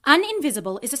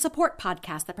Uninvisible is a support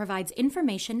podcast that provides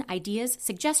information, ideas,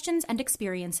 suggestions, and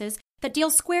experiences that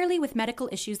deal squarely with medical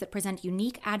issues that present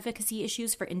unique advocacy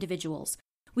issues for individuals.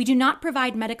 We do not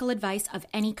provide medical advice of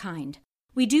any kind.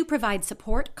 We do provide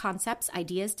support, concepts,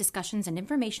 ideas, discussions, and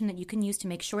information that you can use to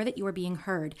make sure that you are being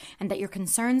heard and that your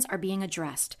concerns are being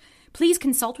addressed. Please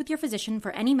consult with your physician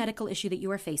for any medical issue that you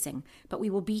are facing, but we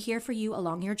will be here for you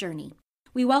along your journey.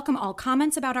 We welcome all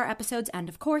comments about our episodes and,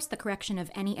 of course, the correction of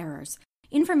any errors.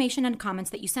 Information and comments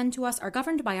that you send to us are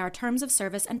governed by our terms of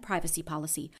service and privacy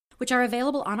policy, which are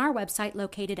available on our website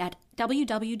located at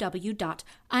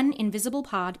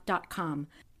www.uninvisiblepod.com.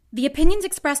 The opinions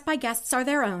expressed by guests are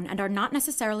their own and are not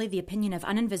necessarily the opinion of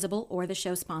Uninvisible or the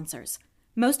show sponsors.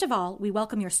 Most of all, we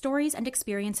welcome your stories and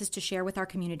experiences to share with our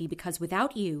community because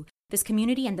without you, this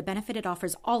community and the benefit it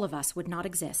offers all of us would not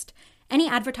exist. Any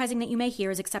advertising that you may hear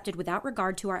is accepted without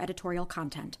regard to our editorial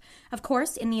content. Of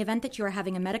course, in the event that you are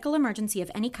having a medical emergency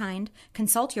of any kind,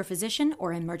 consult your physician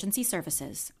or emergency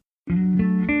services.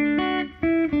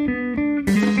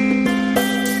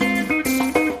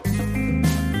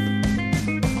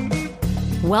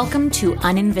 Welcome to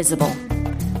Uninvisible.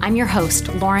 I'm your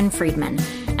host, Lauren Friedman,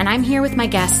 and I'm here with my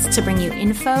guests to bring you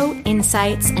info,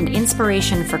 insights, and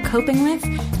inspiration for coping with,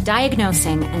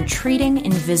 diagnosing, and treating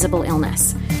invisible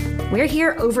illness. We're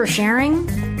here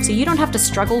oversharing, so you don't have to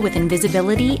struggle with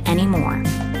invisibility anymore.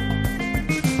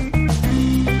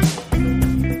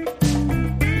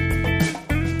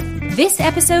 This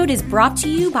episode is brought to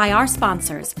you by our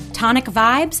sponsors, Tonic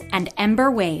Vibes and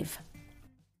Ember Wave.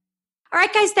 All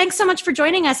right, guys, thanks so much for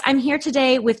joining us. I'm here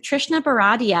today with Trishna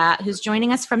Bharadia, who's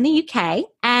joining us from the UK,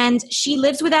 and she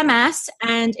lives with MS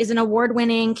and is an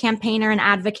award-winning campaigner and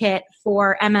advocate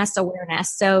for MS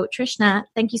awareness. So, Trishna,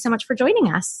 thank you so much for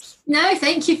joining us. No,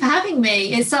 thank you for having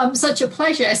me. It's such a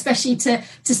pleasure, especially to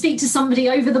speak to somebody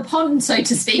over the pond, so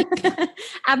to speak.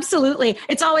 Absolutely.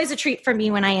 It's always a treat for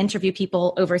me when I interview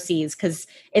people overseas because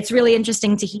it's really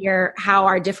interesting to hear how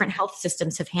our different health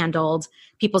systems have handled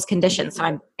people's conditions. So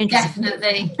I'm interested.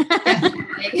 Definitely.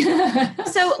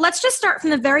 So let's just start from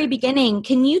the very beginning.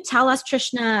 Can you tell us,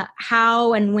 Trishna,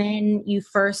 how and when you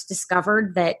first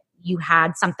discovered that you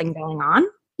had something going on?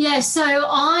 Yeah, so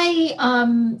I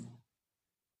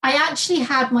actually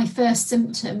had my first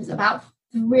symptoms it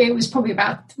was probably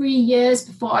about 3 years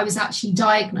before I was actually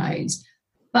diagnosed.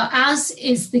 But as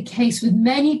is the case with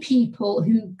many people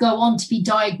who go on to be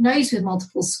diagnosed with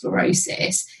multiple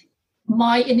sclerosis,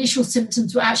 my initial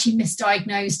symptoms were actually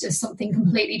misdiagnosed as something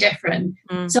completely different.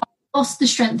 So I lost the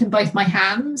strength in both my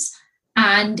hands,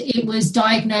 and it was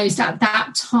diagnosed at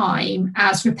that time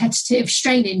as repetitive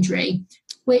strain injury,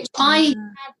 which I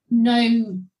had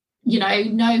no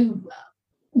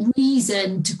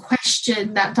reason to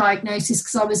question that diagnosis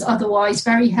because I was otherwise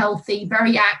very healthy,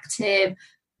 very active.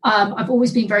 I've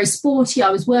always been very sporty. I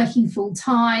was working full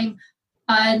time,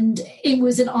 and it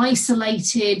was an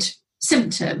isolated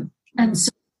symptom. And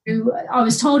so I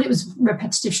was told it was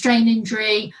repetitive strain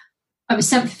injury. I was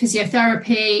sent for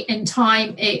physiotherapy. In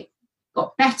time, it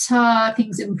got better,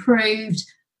 things improved.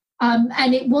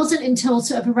 And it wasn't until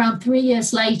sort of around 3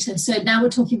 years later, so now we're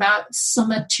talking about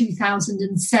summer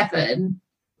 2007,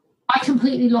 I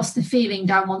completely lost the feeling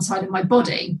down one side of my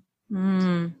body.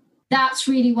 That's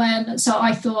really when, so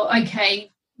I thought, okay,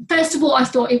 first of all, I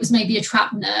thought it was maybe a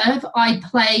trapped nerve. I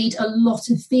played a lot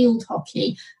of field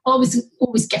hockey. I was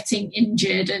always getting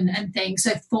injured and things.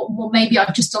 So I thought, well, maybe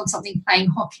I've just done something playing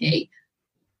hockey.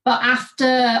 But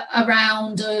after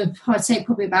around, I'd say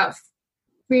probably about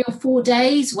 3 or 4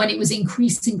 days, when it was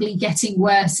increasingly getting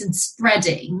worse and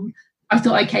spreading, I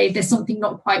thought, okay, there's something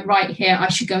not quite right here. I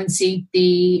should go and see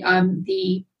the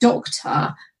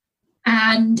doctor.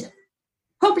 And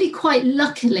probably quite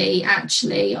luckily,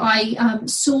 actually, I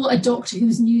saw a doctor who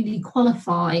was newly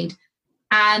qualified.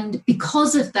 And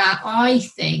because of that, I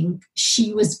think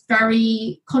she was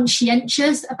very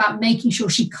conscientious about making sure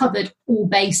she covered all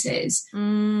bases.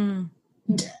 And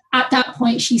at that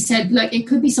point, she said, look, it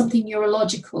could be something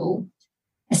neurological,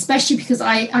 especially because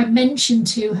I mentioned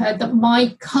to her that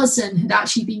my cousin had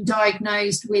actually been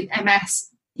diagnosed with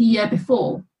MS the year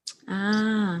before.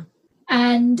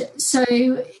 And so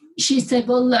she said,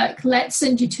 well, look, let's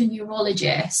send you to a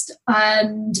neurologist.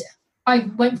 And I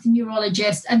went with the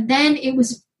neurologist. And then it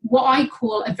was what I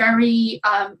call a very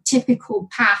typical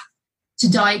path to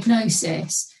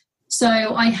diagnosis. So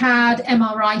I had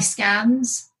MRI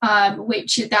scans,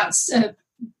 which that's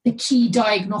the key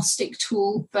diagnostic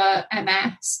tool for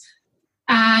MS,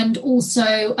 and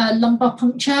also a lumbar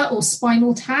puncture or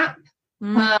spinal tap,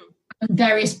 and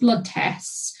various blood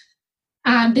tests.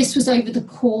 And this was over the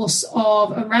course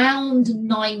of around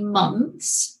 9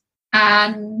 months.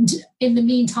 And in the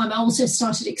meantime, I also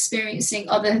started experiencing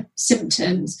other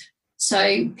symptoms.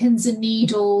 So pins and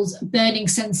needles, burning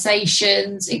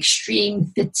sensations, extreme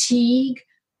fatigue.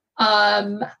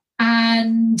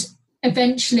 And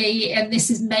eventually, and this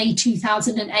is May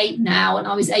 2008 now, and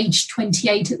I was aged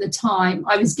 28 at the time,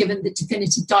 I was given the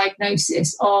definitive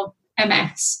diagnosis of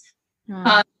MS.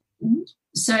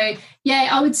 So, yeah,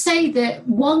 I would say that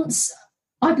once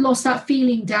I'd lost that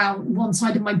feeling down one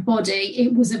side of my body,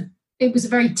 it was a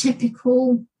very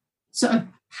typical sort of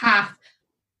path.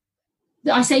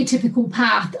 I say typical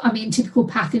path, I mean typical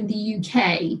path in the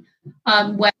UK,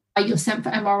 where you're sent for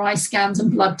MRI scans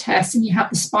and blood tests and you have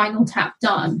the spinal tap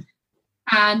done.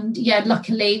 And yeah,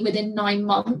 luckily within 9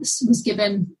 months was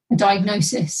given a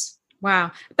diagnosis.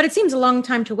 Wow. But it seems a long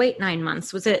time to wait, 9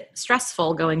 months. Was it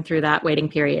stressful going through that waiting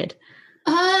period?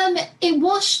 It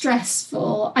was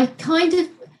stressful. I kind of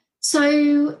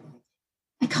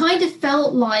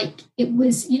felt like it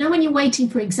was, when you're waiting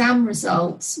for exam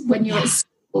results, when you're at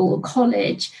school or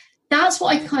college, that's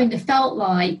what I kind of felt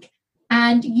like.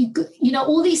 And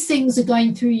all these things are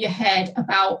going through your head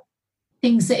about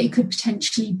things that it could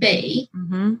potentially be.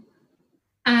 Mm-hmm.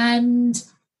 And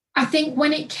I think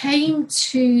when it came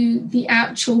to the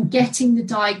actual getting the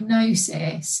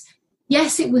diagnosis,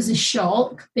 yes, it was a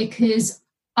shock because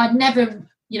I'd never,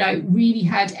 really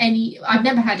had any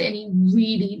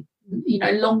really,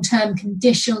 long-term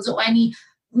conditions or any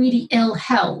really ill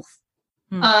health.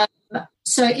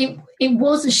 So it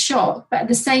was a shock, but at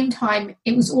the same time,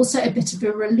 it was also a bit of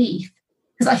a relief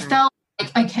because I felt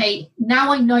like, okay,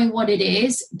 now I know what it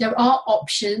is. There are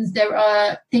options. There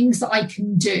are things that I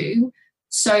can do.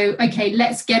 So, okay,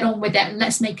 let's get on with it and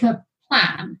let's make a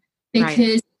plan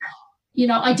because,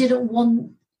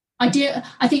 I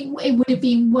think it would have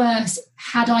been worse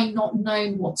had I not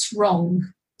known what's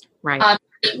wrong. Right.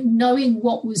 Knowing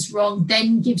what was wrong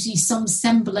then gives you some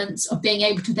semblance of being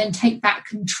able to then take back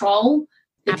control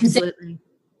because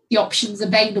the options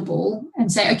available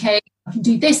and say, okay, I can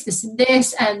do this, this and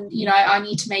this, and I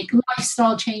need to make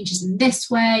lifestyle changes in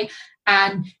this way,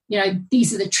 and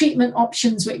these are the treatment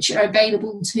options which are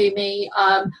available to me,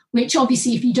 which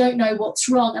obviously if you don't know what's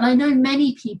wrong, and I know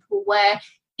many people where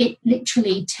it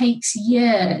literally takes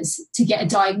years to get a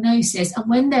diagnosis. And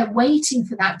when they're waiting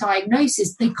for that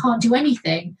diagnosis, they can't do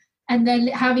anything. And they're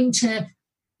having to,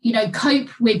 cope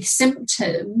with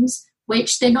symptoms,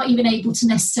 which they're not even able to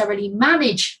necessarily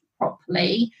manage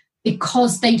properly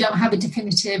because they don't have a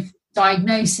definitive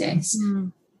diagnosis.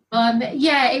 It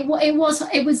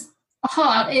was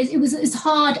hard. It was as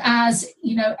hard as,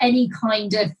 any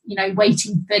kind of,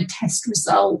 waiting for test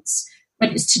results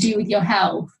when it's to do with your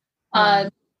health.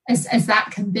 As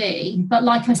that can be. But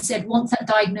like I said, once that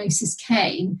diagnosis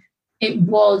came, it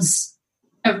was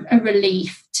a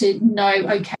relief to know,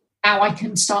 okay, now I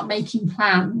can start making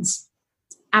plans.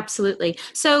 Absolutely.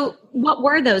 So what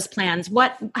were those plans?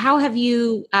 How have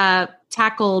you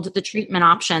tackled the treatment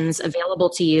options available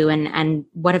to you, and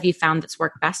what have you found that's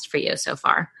worked best for you so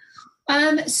far?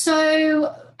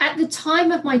 So at the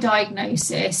time of my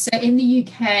diagnosis, so in the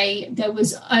UK, there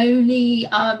was only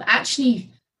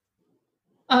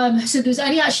so there was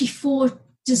only actually 4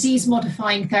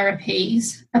 disease-modifying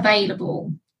therapies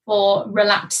available for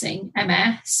relapsing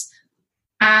MS,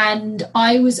 and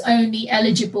I was only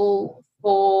eligible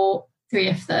for 3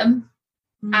 of them.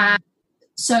 And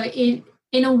so in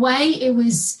a way, it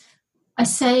was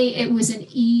an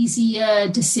easier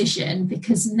decision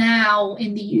because now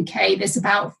in the UK, there's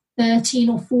about 13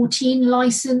 or 14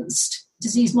 licensed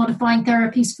disease-modifying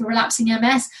therapies for relapsing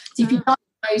MS. So if you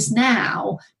diagnose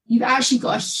now, you've actually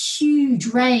got a huge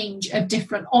range of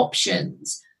different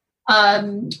options.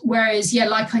 Whereas,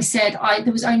 like I said,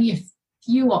 there was only a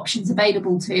few options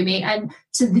available to me. And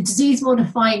so the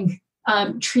disease-modifying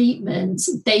treatments,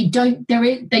 they don't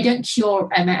cure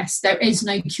MS. There is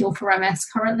no cure for MS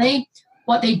currently.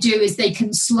 What they do is they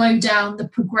can slow down the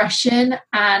progression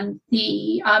and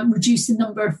reduce the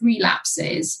number of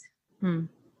relapses.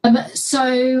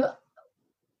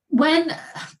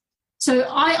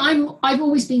 I've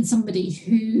always been somebody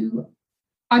who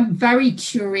I'm very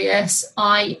curious.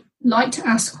 I like to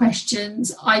ask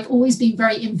questions. I've always been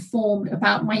very informed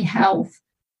about my health.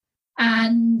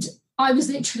 And I was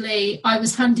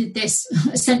handed this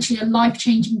essentially a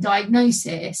life-changing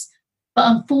diagnosis. But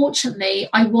unfortunately,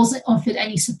 I wasn't offered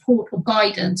any support or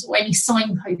guidance or any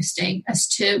signposting as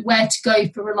to where to go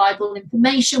for reliable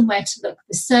information, where to look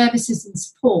for services and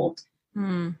support.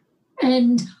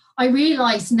 And I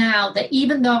realise now that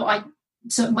even though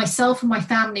myself and my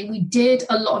family, we did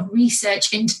a lot of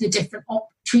research into the different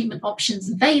treatment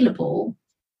options available,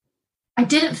 I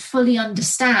didn't fully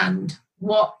understand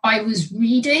what I was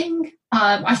reading.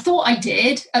 I thought I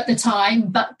did at the time,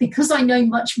 but because I know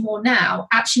much more now,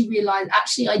 actually realised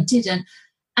I didn't.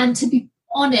 And to be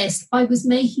honest, I was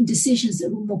making decisions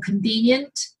that were more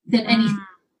convenient than anything.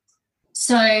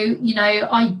 So,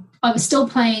 I was still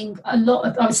playing I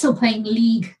was still playing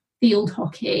league field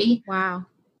hockey. Wow.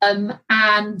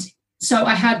 And so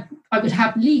I would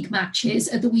have league matches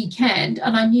at the weekend,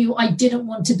 and I knew I didn't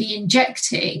want to be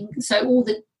injecting. So all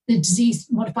the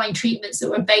disease-modifying treatments that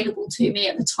were available to me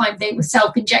at the time, they were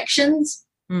self-injections.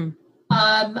 And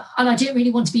I didn't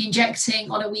really want to be injecting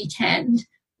on a weekend.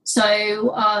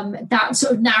 So that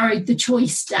sort of narrowed the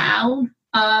choice down.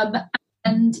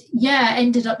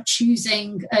 Ended up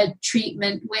choosing a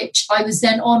treatment, which I was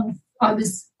on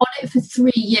it for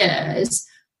 3 years,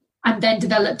 and then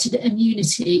developed an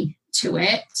immunity to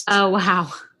it. Oh,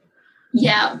 wow.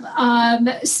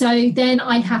 Yeah. So then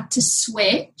I had to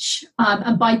switch.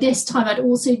 And by this time, I'd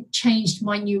also changed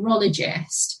my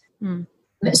neurologist.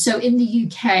 So in the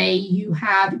UK, you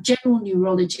have general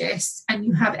neurologists and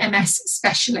you have MS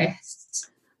specialists.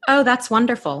 Oh, that's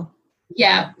wonderful.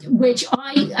 Yeah, which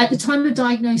at the time of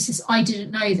diagnosis, I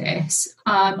didn't know this.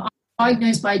 I was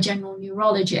diagnosed by a general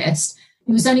neurologist.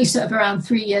 It was only sort of around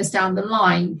 3 years down the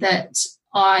line that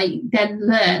I then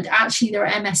learned actually there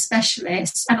are MS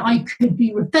specialists, and I could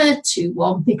be referred to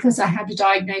one because I had a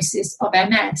diagnosis of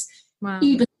MS. Wow.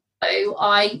 Even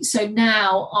though so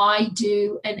now I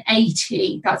do an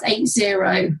 80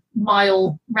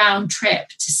 mile round trip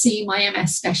to see my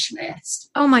MS specialist.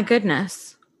 Oh my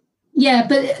goodness. Yeah,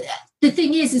 but the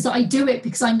thing is that I do it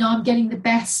because I know I'm getting the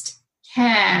best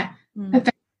care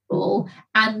available,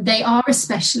 and they are a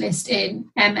specialist in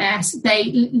MS. They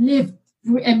live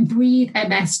and breathe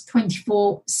MS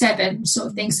 24/7 sort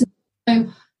of thing. So,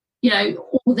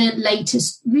 all the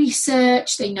latest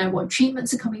research, they know what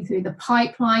treatments are coming through the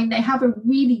pipeline. They have a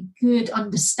really good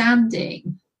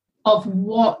understanding of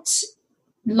what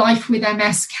life with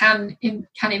MS can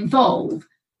involve.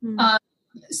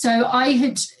 So I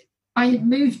had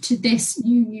moved to this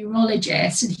new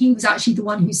neurologist, and he was actually the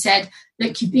one who said,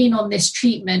 look, you've been on this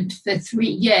treatment for 3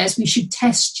 years, we should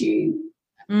test you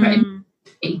for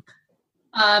immunity.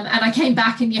 And I came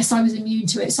back, and yes, I was immune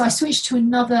to it. So I switched to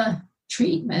another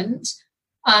treatment.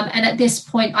 And at this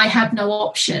point, I had no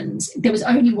options. There was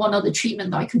only one other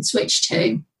treatment that I could switch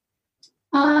to.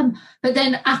 But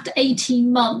then after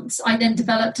 18 months, I then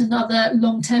developed another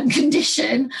long-term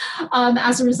condition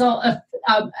as a result of,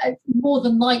 more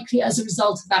than likely as a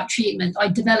result of that treatment. I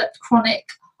developed chronic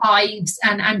hives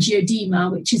and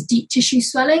angioedema, which is deep tissue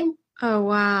swelling. Oh,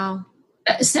 wow.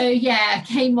 So, I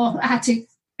had to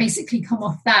basically come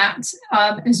off that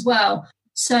as well.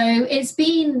 So it's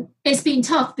been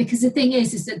tough, because the thing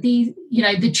is that the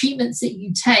treatments that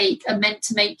you take are meant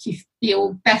to make you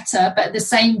feel better, but at the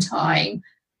same time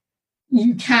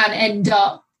you can end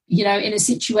up in a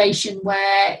situation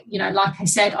where like I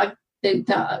said,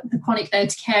 the chronic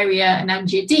urticaria and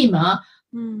angioedema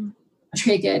are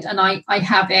triggered, and I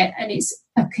have it, and it's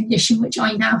a condition which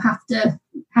I now have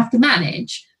to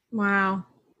manage. Wow.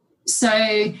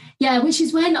 So, which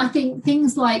is when I think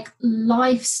things like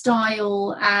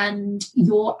lifestyle and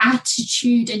your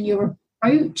attitude and your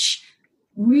approach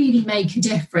really make a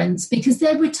difference. Because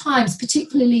there were times,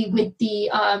 particularly with the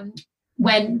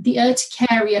when the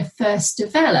urticaria first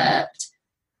developed,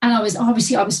 and I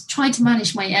was trying to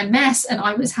manage my MS, and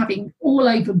I was having all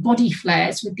over body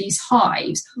flares with these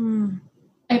hives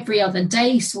every other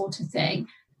day sort of thing.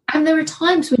 And there are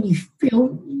times when you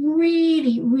feel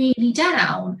really, really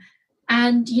down.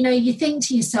 And, you think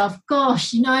to yourself,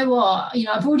 gosh, you know what?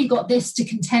 I've already got this to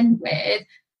contend with,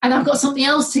 and I've got something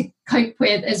else to cope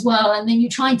with as well. And then you're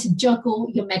trying to juggle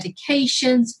your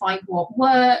medications, find what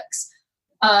works.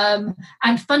 And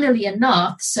funnily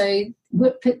enough, so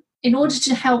in order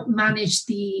to help manage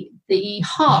the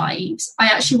hives, I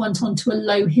actually went on to a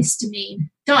low histamine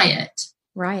diet.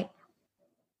 Right.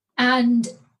 And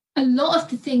a lot of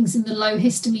the things in the low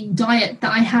histamine diet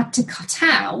that I had to cut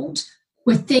out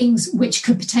were things which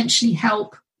could potentially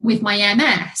help with my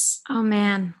MS. Oh,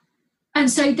 man.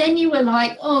 And so then you were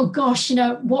like, oh, gosh,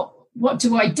 what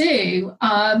do I do?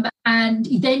 And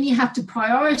then you have to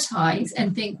prioritize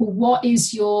and think, well,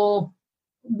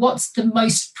 what's the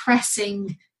most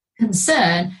pressing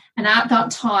concern? And at that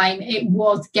time, it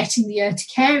was getting the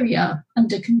urticaria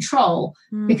under control,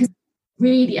 because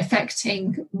really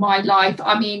affecting my life.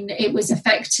 I mean, it was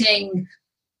affecting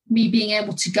me being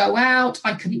able to go out.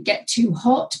 I couldn't get too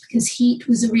hot because heat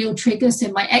was a real trigger. So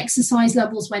my exercise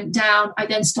levels went down. I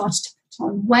then started to put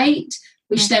on weight,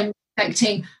 which then was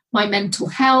affecting my mental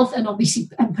health. And obviously,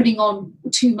 putting on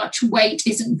too much weight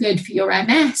isn't good for your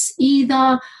MS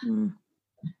either.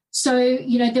 So,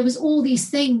 there was all these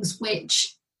things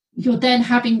which you're then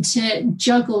having to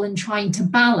juggle and trying to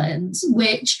balance,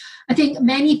 which I think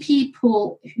many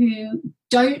people who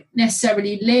don't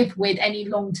necessarily live with any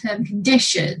long-term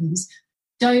conditions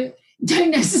don't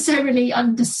necessarily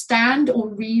understand or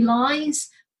realize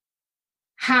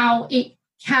how it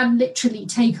can literally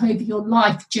take over your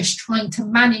life just trying to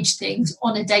manage things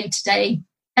on a day-to-day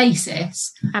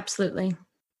basis. Absolutely.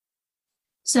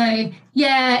 So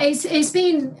yeah, it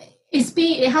hasn't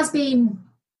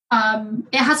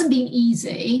been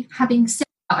easy. Having said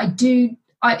that,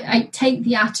 I take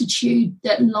the attitude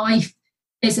that life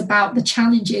is about the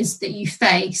challenges that you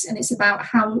face, and it's about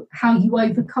how you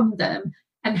overcome them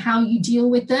and how you deal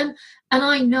with them. And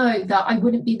I know that I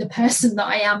wouldn't be the person that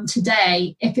I am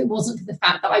today if it wasn't for the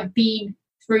fact that I've been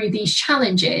through these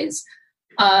challenges.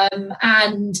 And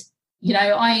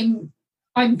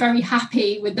I'm very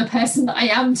happy with the person that I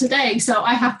am today. So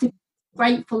I have to be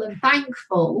grateful and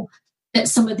thankful that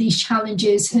some of these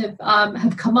challenges have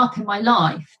come up in my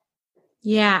life.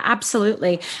 Yeah,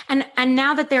 absolutely. And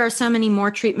now that there are so many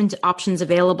more treatment options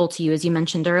available to you, as you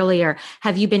mentioned earlier,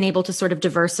 have you been able to sort of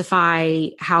diversify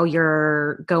how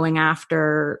you're going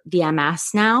after the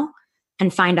MS now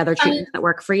and find other treatments that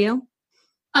work for you?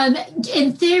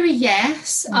 In theory,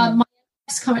 yes. My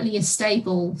MS currently is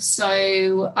stable.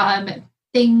 So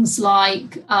things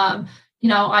like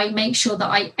I make sure that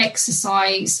I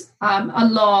exercise a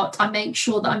lot. I make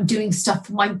sure that I'm doing stuff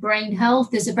for my brain health.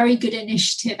 There's a very good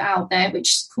initiative out there, which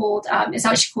is called, it's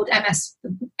actually called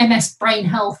MS Brain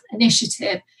Health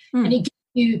Initiative. And it gives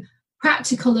you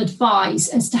practical advice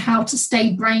as to how to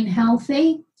stay brain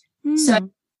healthy. So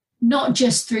not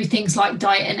just through things like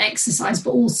diet and exercise,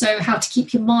 but also how to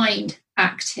keep your mind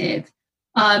active.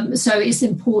 So it's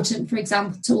important, for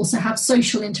example, to also have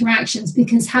social interactions,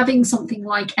 because having something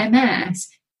like MS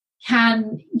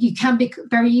you can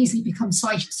very easily become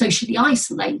socially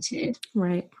isolated.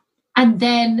 Right. And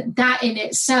then that in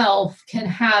itself can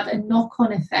have a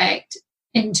knock-on effect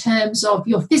in terms of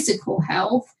your physical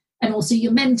health and also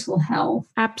your mental health.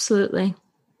 Absolutely.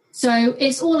 So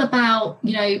it's all about,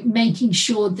 making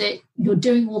sure that you're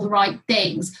doing all the right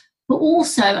things. But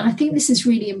also, and I think this is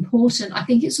really important, I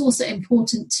think it's also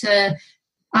important to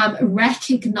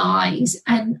recognize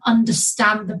and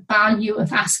understand the value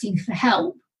of asking for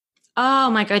help. Oh,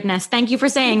 my goodness. Thank you for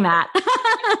saying that.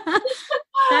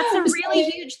 That's a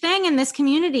really huge thing in this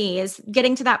community, is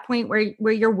getting to that point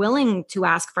where you're willing to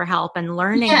ask for help and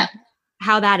learning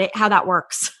how that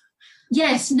works.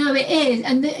 Yes, no, it is.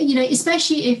 And,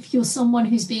 especially if you're someone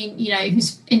who's been,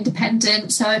 who's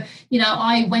independent. So,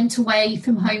 I went away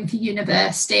from home for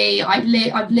university. I've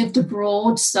lived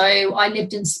abroad. So I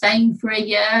lived in Spain for a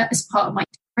year as part of my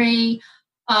degree,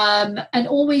 and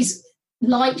always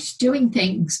liked doing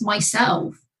things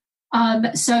myself.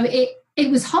 So it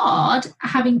was hard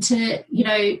having to,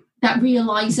 that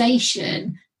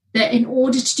realization that in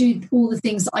order to do all the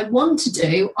things that I want to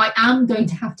do, I am going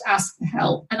to have to ask for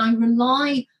help. And I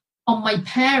rely on my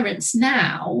parents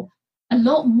now a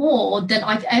lot more than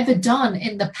I've ever done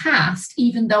in the past,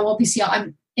 even though obviously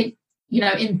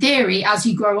in theory, as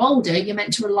you grow older, you're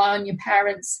meant to rely on your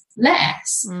parents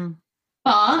less.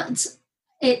 But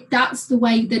that's the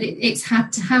way that it's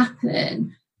had to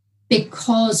happen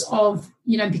because of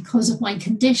my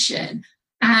condition.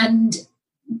 And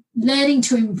learning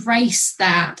to embrace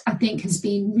that, I think, has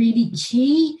been really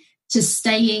key to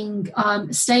staying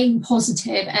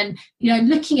positive and,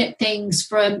 looking at things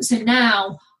so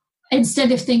now,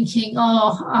 instead of thinking,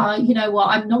 I'm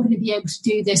not going to be able to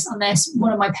do this unless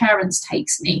one of my parents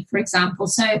takes me, for example.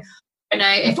 So,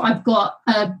 if I've got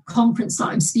a conference that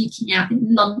I'm speaking at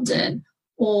in London,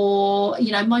 or,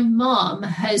 my mum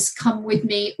has come with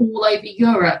me all over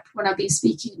Europe when I've been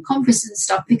speaking at conferences and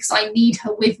stuff, because I need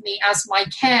her with me as my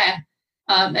caregiver.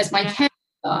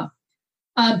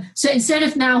 So instead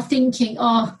of now thinking,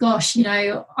 oh gosh,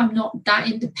 I'm not that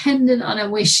independent and I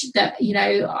wish that,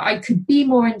 I could be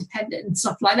more independent and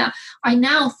stuff like that, I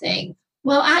now think,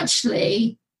 well,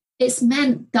 actually, it's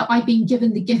meant that I've been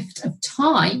given the gift of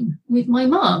time with my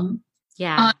mum.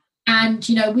 Yeah. And,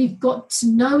 we've got to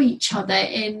know each other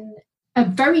in a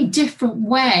very different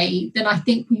way than I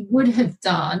think we would have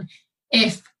done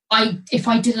if I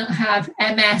didn't have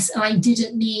MS and I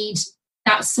didn't need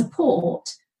that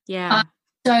support. Yeah.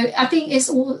 So I think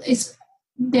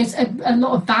there's a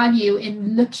lot of value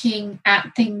in looking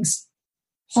at things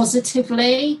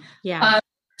positively. Yeah.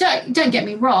 Don't get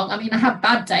me wrong. I mean, I have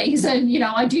bad days, and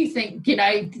I do think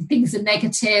things are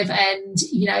negative, and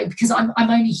because I'm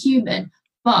only human.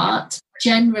 But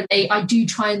generally, I do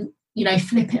try and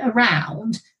flip it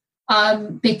around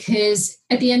because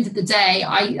at the end of the day,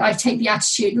 I take the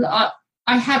attitude, I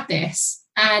have this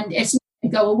and it's not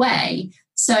going to go away.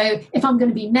 So if I'm going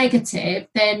to be negative,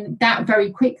 then that very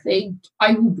quickly,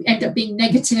 I will end up being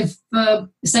negative for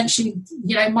essentially,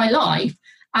 my life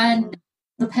and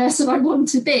the person I want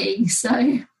to be.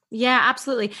 So yeah,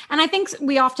 absolutely. And I think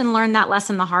we often learn that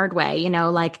lesson the hard way,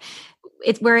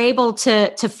 we're able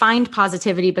to find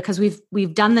positivity because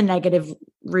we've done the negative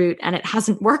route and it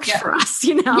hasn't worked for us,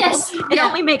 Yes, it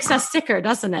only makes us sicker,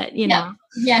 doesn't it?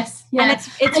 Yes. Yeah. And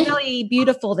it's really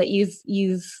beautiful that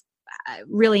you've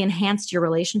really enhanced your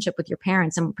relationship with your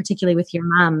parents and particularly with your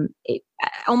mom,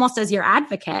 almost as your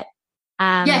advocate.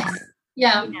 Yes.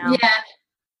 Yeah. Yeah.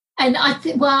 And I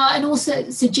think, and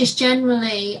also, so just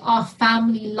generally, our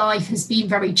family life has been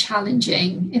very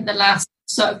challenging in the last,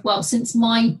 since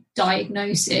my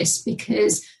diagnosis,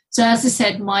 because, so as I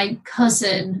said, my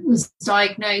cousin was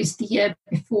diagnosed the year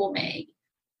before me,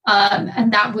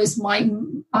 and that was my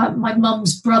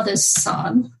mum's brother's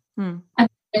son. And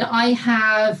I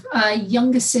have a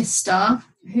younger sister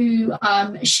who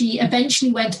she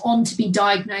eventually went on to be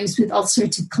diagnosed with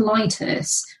ulcerative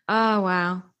colitis. Oh,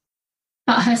 wow.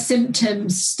 But her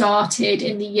symptoms started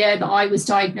in the year that I was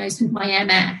diagnosed with my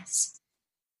MS.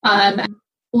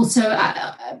 Also,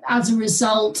 as a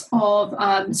result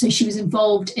of, so she was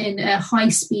involved in a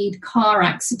high-speed car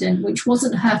accident, which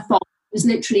wasn't her fault. It was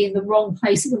literally in the wrong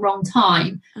place at the wrong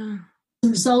time. As a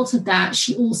result of that,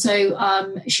 she also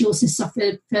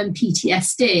suffered from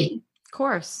PTSD. Of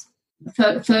course.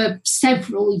 For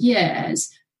several years.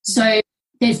 So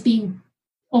there's been,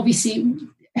 obviously,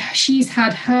 she's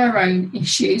had her own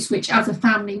issues, which as a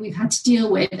family we've had to deal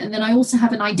with. And then I also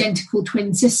have an identical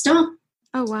twin sister.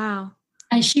 Oh, wow.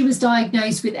 And she was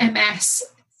diagnosed with MS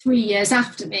 3 years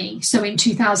after me. So in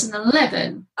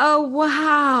 2011. Oh,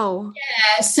 wow.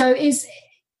 Yeah. So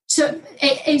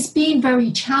it's been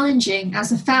very challenging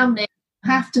as a family.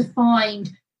 You have to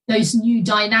find those new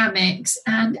dynamics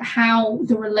and how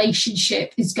the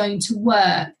relationship is going to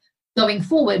work going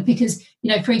forward, because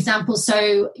for example,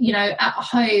 at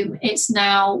home it's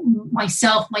now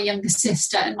myself, my younger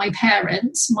sister, and my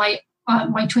parents. My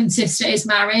twin sister is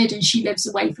married and she lives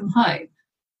away from home,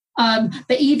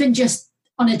 but even just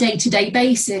on a day-to-day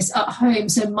basis at home,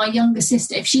 so my younger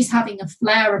sister, if she's having a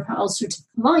flare of her ulcerative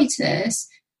colitis,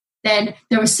 then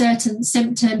there are certain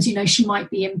symptoms, she might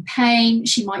be in pain,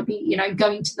 she might be,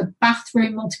 going to the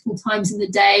bathroom multiple times in the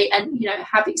day and,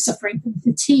 suffering from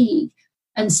fatigue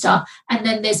and stuff. And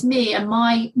then there's me, and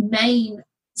my main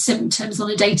symptoms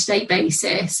on a day-to-day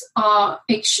basis are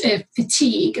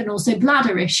fatigue and also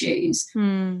bladder issues.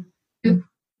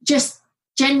 Just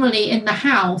generally in the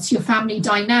house, your family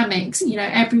dynamics,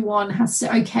 everyone has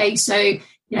to, okay, so,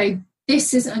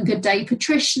 this isn't a good day for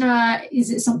Trishna.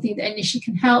 Is it something that Anisha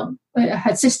can help,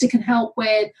 her sister can help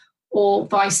with, or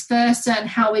vice versa? And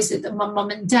how is it that my mum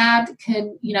and dad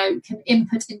can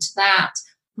input into that?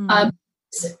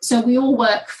 So we all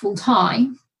work full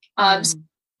time, a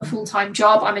full-time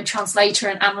job. I'm a translator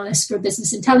and analyst for a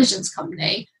business intelligence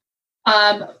company.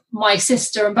 My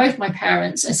sister and both my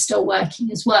parents are still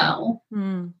working as well.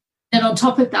 Then on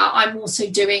top of that, I'm also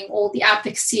doing all the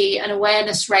advocacy and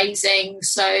awareness raising.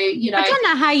 So, I don't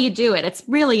know how you do it. It's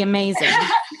really amazing.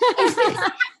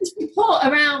 It's support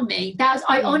around me.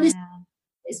 Honestly,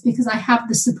 it's because I have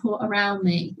the support around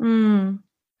me.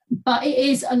 But it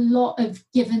is a lot of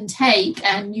give and take,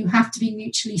 and you have to be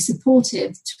mutually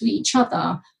supportive to each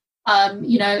other.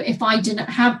 If I didn't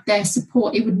have their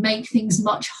support, it would make things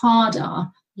much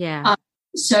harder. Yeah.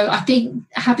 So I think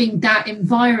having that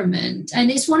environment, and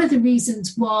it's one of the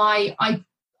reasons why I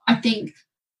think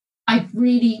I've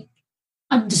really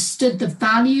understood the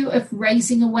value of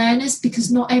raising awareness, because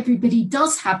not everybody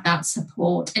does have that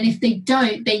support. And if they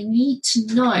don't, they need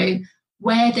to know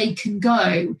where they can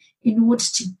go in order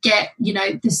to get,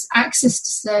 this access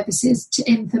to services, to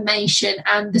information,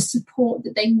 and the support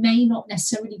that they may not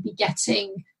necessarily be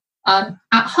getting at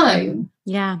home.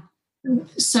 Yeah.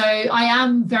 So I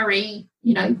am very,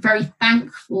 very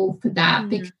thankful for that,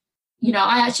 because,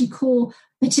 I actually call,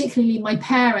 particularly my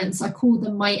parents, I call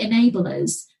them my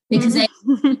enablers, because they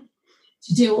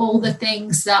to do all the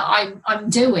things that I'm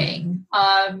doing.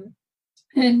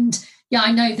 And yeah,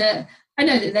 I know that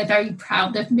they're very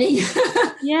proud of me.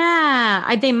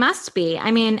 Yeah, they must be.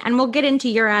 I mean, and we'll get into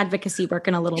your advocacy work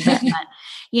in a little bit, but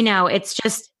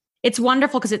it's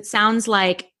wonderful, because it sounds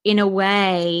like in a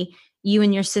way you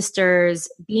and your sisters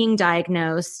being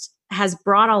diagnosed has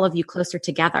brought all of you closer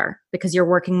together because you're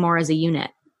working more as a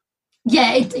unit.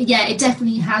 Yeah, it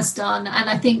definitely has done. And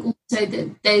I think also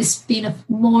that there's been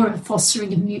more of a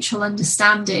fostering of mutual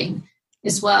understanding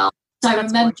as well. So I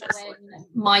remember when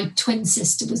my twin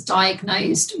sister was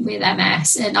diagnosed with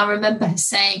MS, and I remember her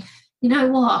saying, you know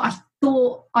what, I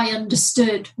thought I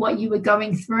understood what you were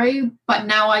going through, but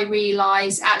now I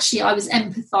realise actually I was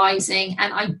empathising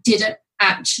and I didn't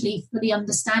actually fully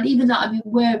understand, even though, I mean,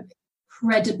 we're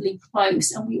incredibly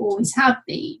close and we always have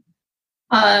been.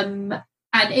 And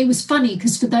it was funny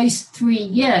because for those 3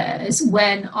 years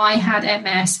when I had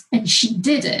MS and she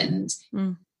didn't,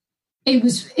 it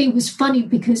was funny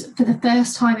because for the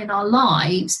first time in our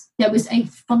lives, there was a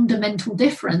fundamental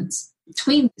difference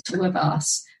between the two of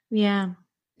us. Yeah.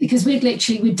 Because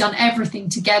we'd done everything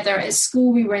together at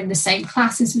school. We were in the same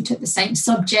classes. We took the same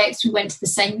subjects. We went to the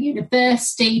same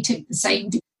university, took the same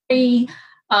degree.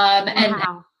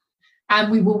 Wow.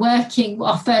 And we were working,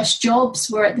 our first jobs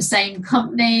were at the same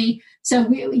company. So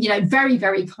we, very,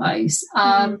 very close.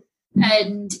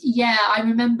 And yeah, I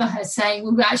remember her saying,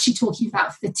 we were actually talking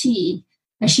about fatigue.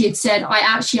 And she had said,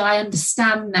 I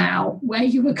understand now where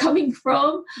you were coming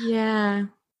from. Yeah.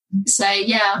 So,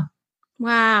 yeah.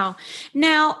 Wow.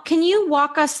 Now, can you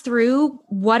walk us through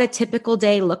what a typical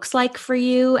day looks like for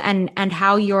you and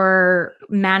how you're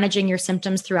managing your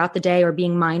symptoms throughout the day or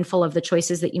being mindful of the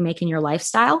choices that you make in your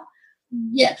lifestyle?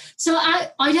 Yeah. So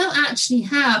I don't actually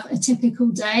have a typical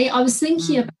day. I was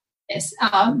thinking about this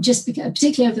just because,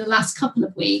 particularly over the last couple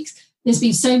of weeks, there's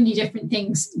been so many different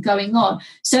things going on.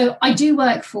 So I do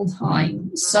work full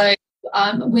time. So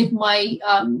with my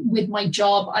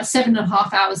job,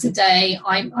 7.5 hours a day,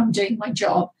 I'm doing my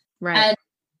job. Right. And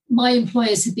my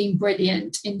employers have been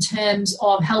brilliant in terms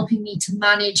of helping me to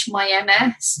manage my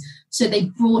MS. So they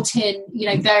brought in,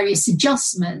 various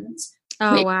adjustments.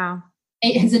 Oh, wow.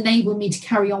 It has enabled me to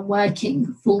carry on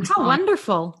working full time. How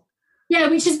wonderful. Yeah,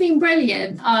 which has been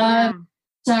brilliant.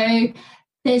 So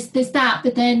there's that,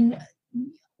 but then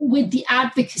with the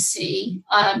advocacy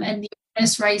and the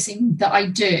awareness raising that I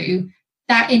do,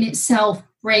 that in itself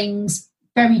brings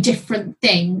very different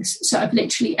things. So I've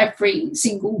literally every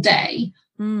single day.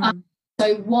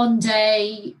 So one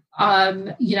day,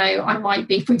 I might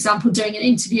be, for example, doing an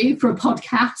interview for a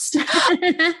podcast.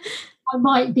 I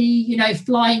might be,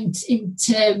 flying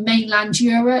into mainland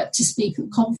Europe to speak at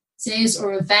conferences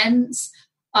or events.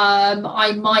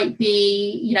 I might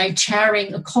be,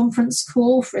 chairing a conference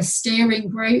call for a steering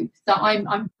group that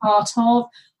I'm part of.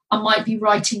 I might be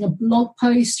writing a blog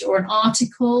post or an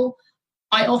article.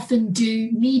 I often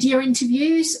do media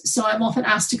interviews, so I'm often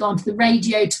asked to go onto the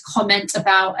radio to comment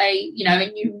about a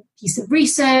new piece of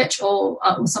research or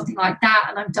something like that.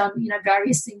 And I've done,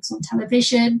 various things on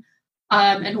television.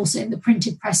 And also in the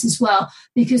printed press as well,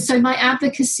 because so my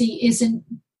advocacy isn't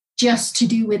just to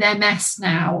do with MS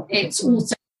now. It's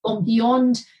also gone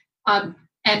beyond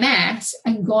MS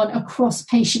and gone across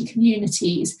patient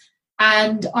communities.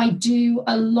 And I do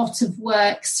a lot of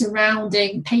work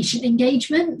surrounding patient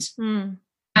engagement.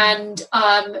 And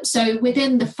so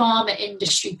within the pharma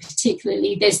industry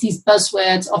particularly, there's these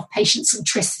buzzwords of patient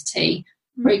centricity,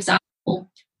 for example.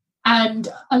 And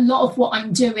a lot of what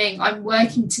I'm doing, I'm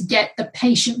working to get the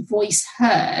patient voice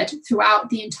heard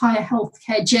throughout the entire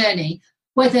healthcare journey,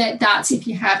 whether that's if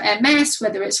you have MS,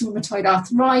 whether it's rheumatoid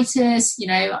arthritis,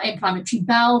 inflammatory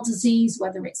bowel disease,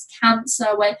 whether it's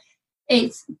cancer, where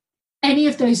it's any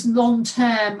of those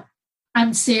long-term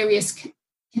and serious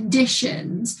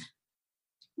conditions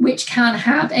which can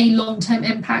have a long-term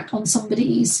impact on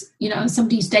somebody's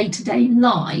day-to-day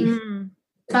life.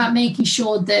 About making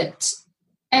sure that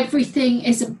everything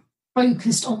is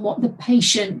focused on what the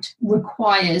patient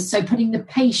requires. So putting the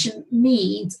patient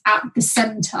needs at the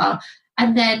centre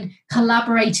and then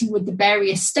collaborating with the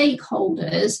various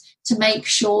stakeholders to make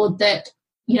sure that,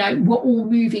 we're all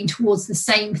moving towards the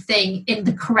same thing in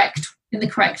the correct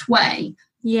way.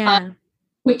 Yeah.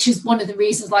 Which is one of the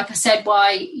reasons, like I said,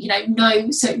 why, no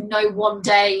one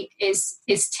day is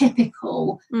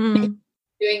typical.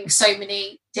 Doing so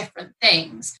many different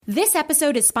things. This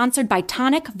episode is sponsored by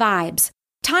Tonic Vibes.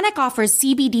 Tonic offers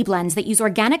CBD blends that use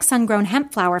organic sun-grown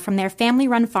hemp flower from their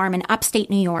family-run farm in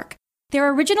upstate New York.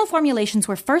 Their original formulations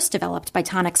were first developed by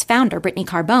Tonic's founder, Brittany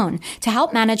Carbone, to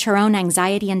help manage her own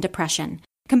anxiety and depression.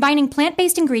 Combining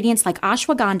plant-based ingredients like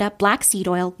ashwagandha, black seed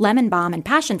oil, lemon balm, and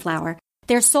passion flower,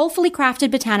 their soulfully crafted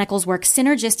botanicals work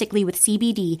synergistically with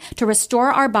CBD to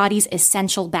restore our body's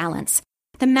essential balance.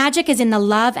 The magic is in the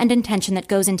love and intention that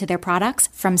goes into their products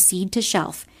from seed to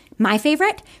shelf. My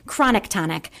favorite? Chronic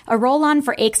Tonic, a roll-on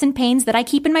for aches and pains that I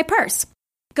keep in my purse.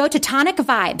 Go to Tonic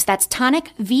Vibes, that's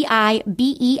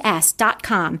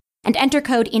tonicvibes.com, and enter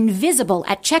code INVISIBLE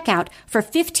at checkout for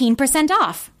 15%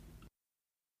 off.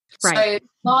 Right. So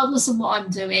regardless of what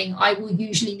I'm doing, I will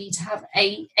usually need to have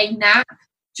a nap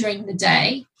during the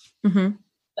day.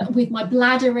 With my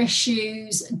bladder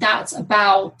issues, that's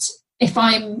about if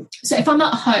I'm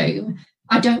at home,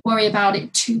 I don't worry about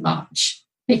it too much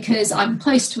because I'm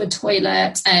close to a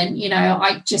toilet and,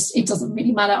 it doesn't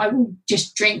really matter. I will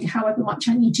just drink however much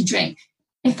I need to drink.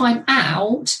 If I'm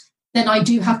out, then I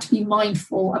do have to be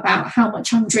mindful about how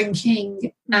much I'm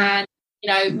drinking and,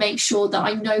 make sure that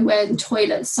I know where the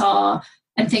toilets are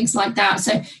and things like that.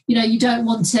 So, you don't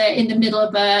want to, in the middle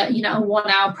of a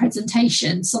 1 hour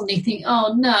presentation, suddenly think,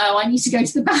 oh no, I need to go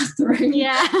to the bathroom.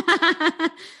 Yeah.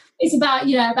 It's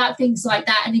about things like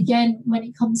that. And again, when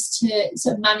it comes to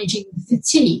sort of managing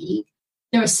fatigue,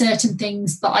 there are certain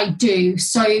things that I do.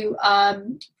 So,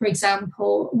 for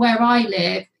example, where I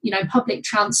live, public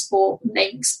transport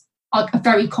links are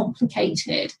very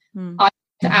complicated. I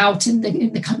live out in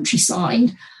the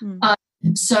countryside.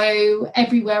 So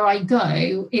everywhere I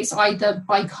go, it's either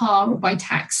by car or by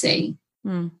taxi.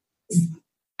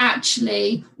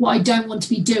 Actually, what I don't want to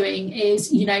be doing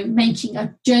is, making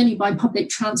a journey by public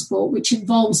transport, which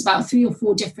involves about 3 or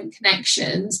 4 different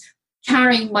connections,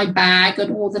 carrying my bag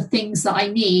and all the things that I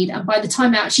need. And by the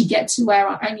time I actually get to where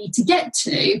I need to get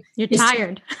to, you're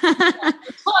tired.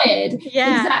 Tired.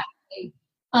 Yeah. Exactly.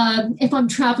 If I'm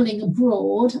traveling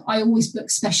abroad, I always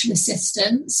book special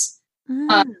assistance.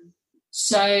 And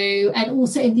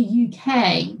also in the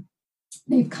UK,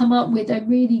 they've come up with a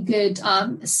really good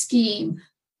scheme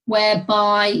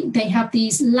whereby they have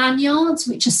these lanyards,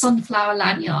 which are sunflower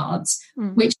lanyards,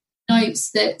 which notes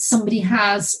that somebody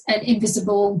has an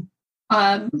invisible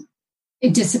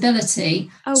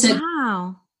disability. Oh, so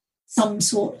wow. Some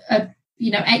sort of,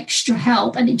 extra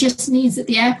help. And it just means that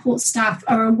the airport staff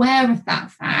are aware of that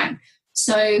fact.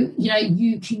 So,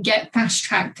 you can get fast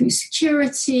tracked through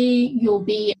security, you'll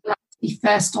be allowed to be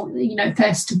first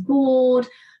to board,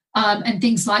 and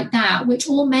things like that, which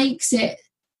all makes it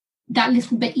that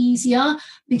little bit easier,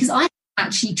 because I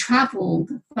actually travelled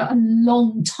for a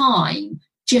long time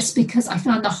just because I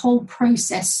found the whole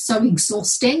process so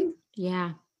exhausting.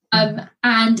 Yeah.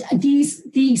 And these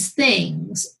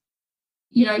things,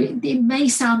 it may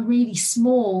sound really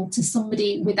small to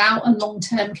somebody without a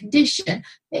long-term condition,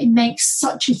 but it makes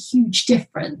such a huge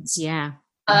difference. Yeah.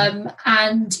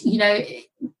 And,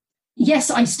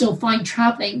 yes, I still find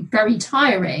traveling very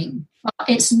tiring, but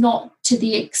it's not to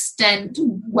the extent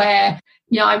where,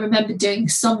 I remember doing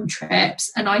some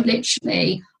trips and I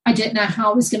didn't know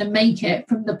how I was going to make it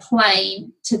from the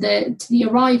plane to the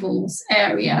arrivals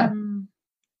area,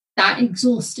 that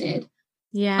exhausted.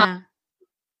 Yeah.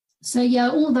 So yeah,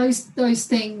 all those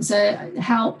things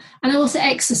help, and also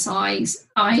exercise.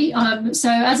 So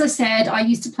as I said, I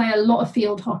used to play a lot of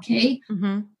field hockey.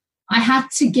 I had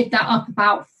to give that up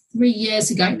about 3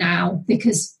 years ago now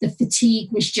because the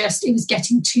fatigue was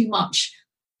getting too much.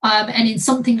 And in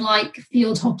something like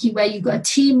field hockey, where you've got a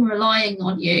team relying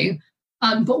on you,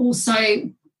 but also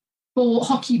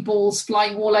hockey balls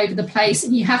flying all over the place,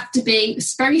 and you have to be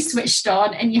very switched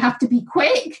on, and you have to be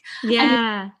quick.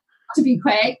 Yeah. To be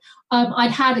quick.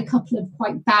 I'd had a couple of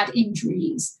quite bad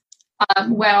injuries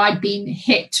where I'd been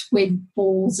hit with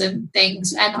balls and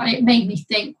things, and it made me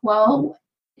think, well,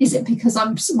 is it because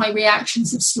my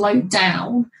reactions have slowed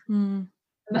down?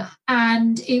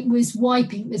 And it was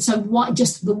wiping. So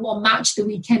just the one match the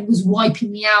weekend was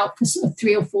wiping me out for sort of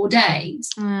 3 or 4 days.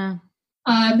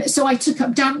 So I took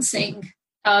up dancing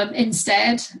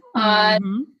instead,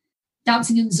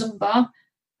 dancing and Zumba,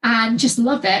 and just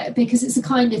love it because it's the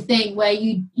kind of thing where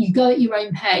you go at your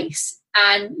own pace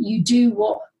and you do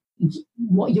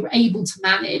what you're able to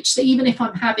manage. So even if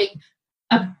I'm having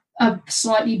a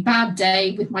slightly bad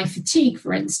day with my fatigue,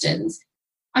 for instance,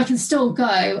 I can still go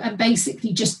and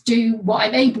basically just do what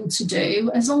I'm able to do.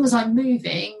 As long as I'm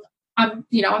moving, I'm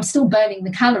still burning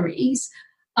the calories.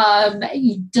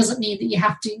 It doesn't mean that you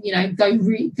have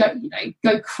to,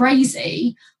 go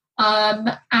crazy.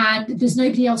 And there's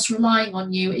nobody else relying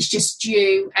on you. It's just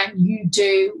you and you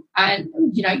do, and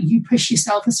you push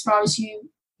yourself as far as you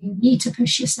need to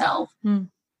push yourself.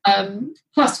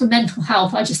 Plus for mental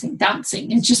health, I just think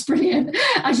dancing is just brilliant.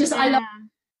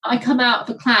 I come out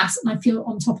of a class and I feel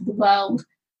on top of the world,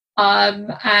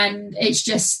 and it's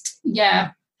just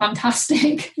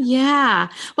fantastic. Yeah.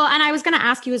 Well, and I was going to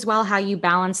ask you as well how you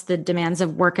balance the demands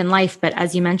of work and life, but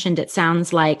as you mentioned, it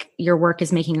sounds like your work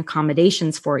is making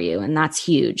accommodations for you, and that's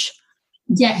huge.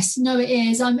 Yes, no, it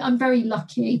is. I'm very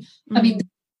lucky. I mean,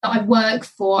 that I work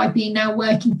for, I've been now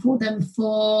working for them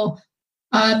for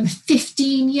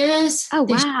 15 years. Oh,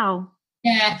 wow.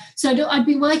 Yeah. So I'd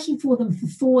been working for them for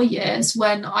 4 years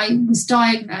when I was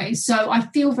diagnosed. So I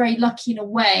feel very lucky in a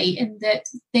way in that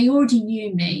they already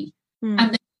knew me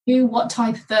and they knew what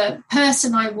type of a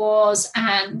person I was,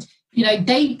 and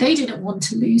they didn't want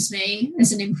to lose me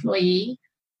as an employee.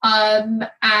 And,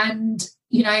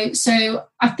 so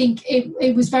I think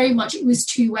it was very much, it was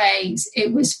two ways.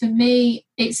 It was, for me,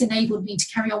 it's enabled me to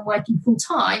carry on working full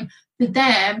time. For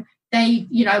them, they,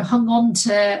 hung on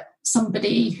to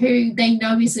somebody who they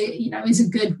know is a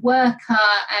good worker.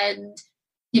 And,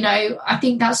 I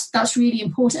think that's really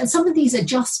important. And some of these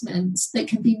adjustments that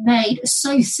can be made are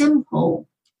so simple.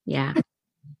 Yeah.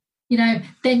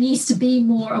 There needs to be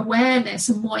more awareness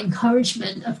and more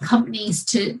encouragement of companies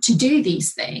to do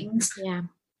these things. Yeah.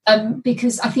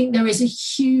 Because I think there is a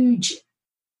huge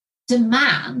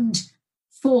demand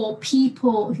for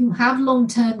people who have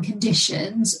long-term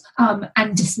conditions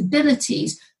and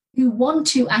disabilities who want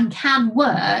to and can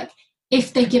work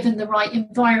if they're given the right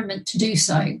environment to do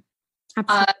so.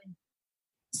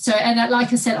 Absolutely. And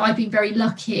like I said, I've been very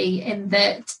lucky in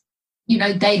that,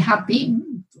 they have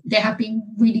been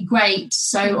really great.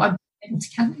 So I've been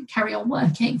able to carry on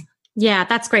working. Yeah,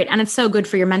 that's great. And it's so good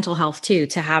for your mental health too,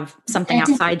 to have something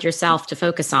outside yourself to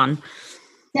focus on.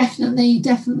 Definitely.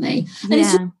 Yeah. And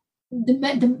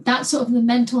it's that sort of the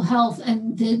mental health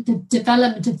and the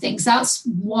development of things. That's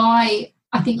why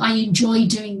I think I enjoy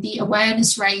doing the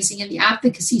awareness raising and the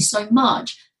advocacy so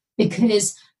much,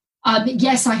 because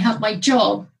yes, I have my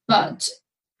job, but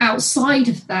outside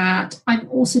of that, I'm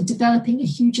also developing a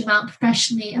huge amount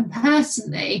professionally and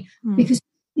personally, because of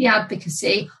the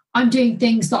advocacy, I'm doing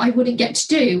things that I wouldn't get to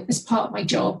do as part of my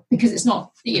job because it's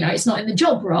not in the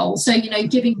job role. So,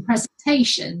 giving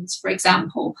presentations, for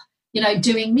example,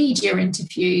 doing media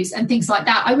interviews and things like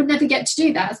that, I would never get to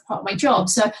do that as part of my job.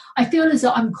 So I feel as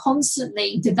though I'm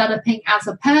constantly developing as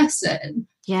a person.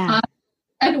 Yeah.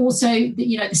 And also,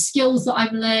 the skills that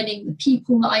I'm learning, the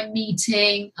people that I'm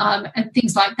meeting, and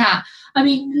things like that. I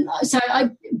mean,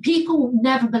 people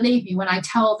never believe me when I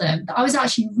tell them that I was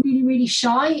actually really, really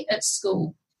shy at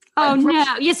school. Oh,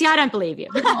 no. You see, I don't believe you.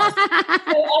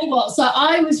 I was. So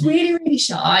I was really, really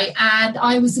shy. And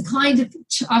I was the kind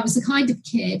of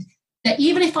kid that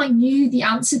even if I knew the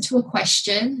answer to a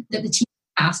question that the teacher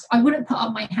asked, I wouldn't put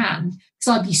up my hand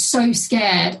because I'd be so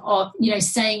scared of,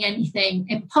 saying anything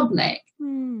in public.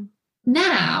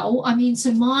 Now,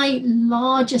 so my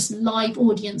largest live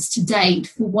audience to date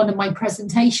for one of my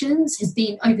presentations has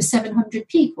been over 700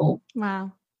 people.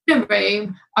 Wow. In a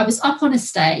room, I was up on a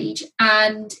stage,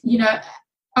 and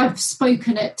I've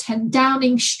spoken at 10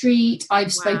 Downing Street,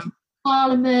 I've spoken at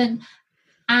Parliament,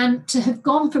 and to have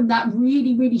gone from that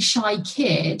really, really shy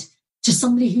kid to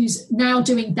somebody who's now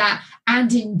doing that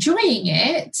and enjoying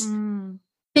it,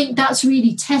 I think that's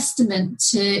really testament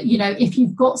to, if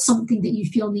you've got something that you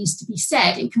feel needs to be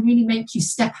said, it can really make you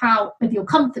step out of your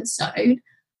comfort zone.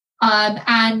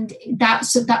 And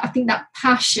I think that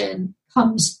passion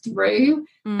comes through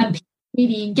and people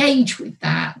really engage with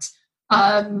that.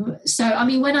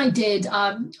 When I did,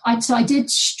 I did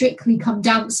Strictly Come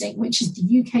Dancing, which is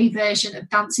the UK version of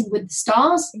Dancing with the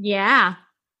Stars. Yeah.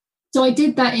 So I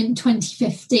did that in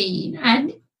 2015,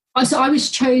 and I was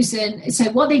chosen.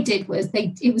 So what they did was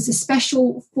it was a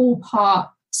special 4-part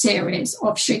series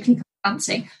of Strictly Come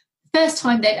Dancing. First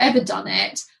time they'd ever done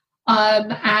it.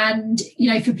 And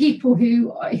for people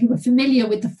who are familiar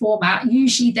with the format,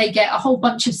 usually they get a whole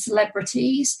bunch of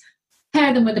celebrities,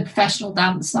 pair them with a professional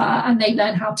dancer, and they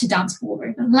learn how to dance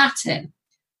ballroom and Latin.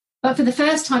 But for the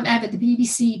first time ever, the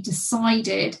BBC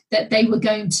decided that they were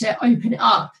going to open it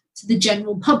up to the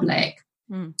general public.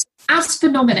 As for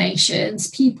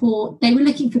nominations, they were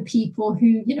looking for people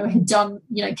who, had done,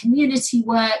 community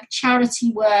work,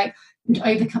 charity work, who'd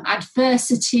overcome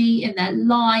adversity in their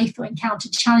life or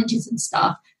encountered challenges and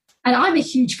stuff. And I'm a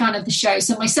huge fan of the show.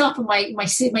 So myself and my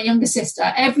younger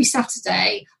sister, every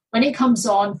Saturday when it comes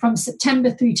on from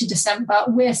September through to December,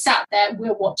 we're sat there,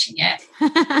 we're watching it.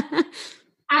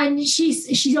 And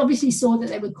she obviously saw that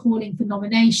they were calling for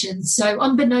nominations. So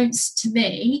unbeknownst to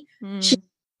me, she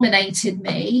nominated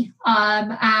me.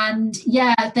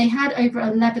 They had over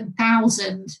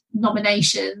 11,000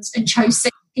 nominations and chose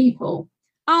 6 people.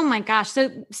 Oh my gosh.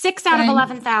 So 6 out of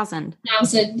 11,000.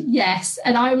 Yes.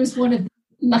 And I was one of the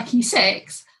lucky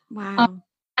 6. Wow.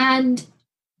 And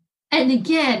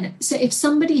again, so if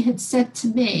somebody had said to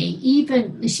me,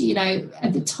 even,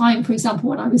 at the time, for example,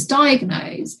 when I was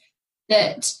diagnosed,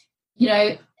 that,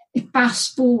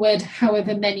 fast forward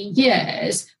however many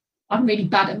years, I'm really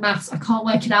bad at maths, I can't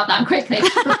work it out that quickly.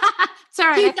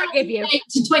 Sorry, I forgive you.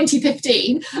 To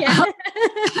 2015. Yeah.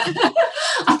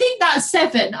 I think that's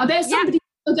 7. I bet somebody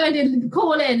are going to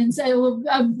call in and say, or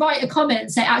write a comment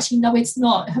and say, actually, no, it's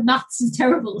not. Her maths is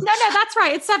terrible. No, that's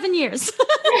right. It's 7 years.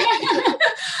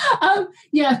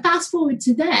 Fast forward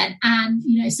to then, and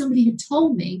somebody had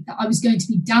told me that I was going to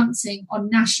be dancing on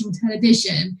national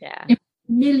television in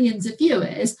millions of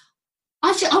viewers.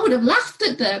 I would have laughed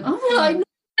at them. I was like,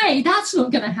 no, that's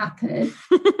not going to happen.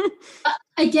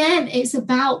 Again, it's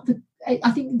about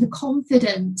I think the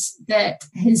confidence that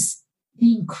has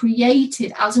been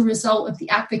created as a result of the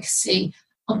advocacy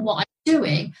on what I'm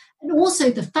doing, and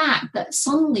also the fact that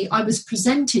suddenly I was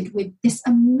presented with this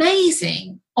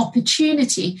amazing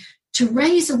opportunity to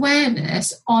raise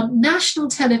awareness on national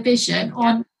television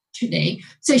on Saturday.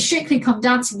 So Strictly Come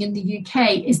Dancing in the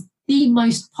UK is the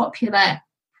most popular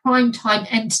primetime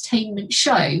entertainment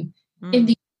show in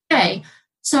the UK.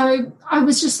 So I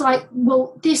was just like,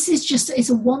 well, this is it's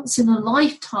a once in a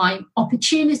lifetime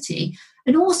opportunity,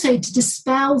 and also to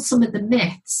dispel some of the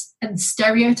myths and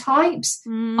stereotypes.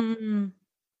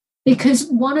 Because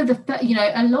one of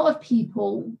a lot of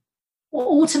people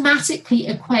automatically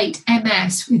equate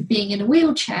MS with being in a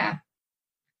wheelchair,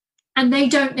 and they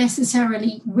don't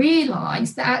necessarily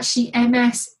realize that actually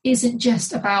MS isn't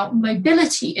just about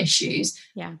mobility issues.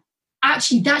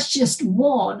 Actually, that's just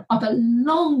one of a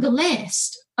longer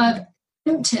list of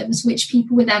symptoms which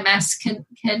people with MS can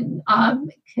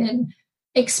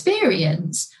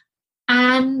experience.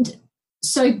 And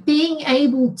so being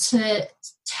able to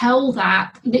tell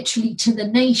that literally to the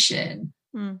nation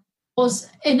was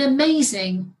an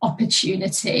amazing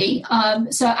opportunity.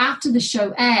 So after the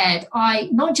show aired,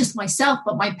 not just myself,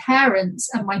 but my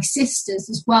parents and my sisters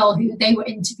as well, who they were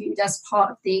interviewed as part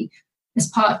of the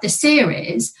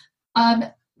series,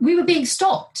 we were being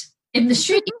stopped in the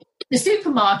street, the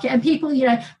supermarket, and people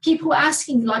were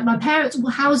asking, like my parents,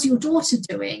 well, how's your daughter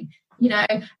doing?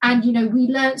 And we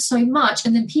learned so much.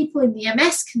 And then people in the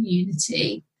MS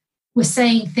community were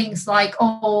saying things like,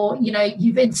 oh,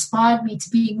 you've inspired me to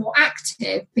be more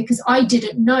active, because I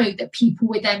didn't know that people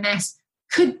with MS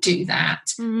could do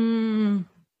that.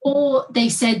 Or they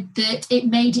said that it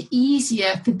made it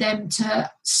easier for them to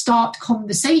start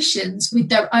conversations with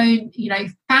their own,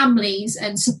 families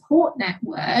and support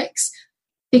networks,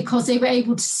 because they were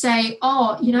able to say,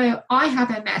 oh, I have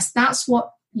MS. That's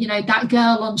what, that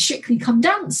girl on Strictly Come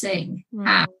Dancing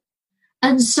had.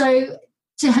 And so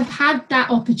to have had that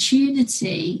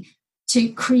opportunity to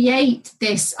create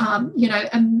this,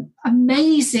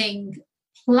 amazing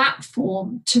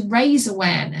platform to raise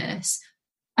awareness,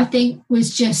 I think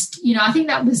was just, I think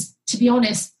that was, to be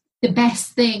honest, the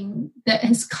best thing that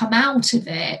has come out of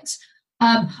it.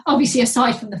 Obviously,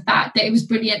 aside from the fact that it was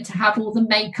brilliant to have all the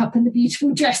makeup and the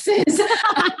beautiful dresses.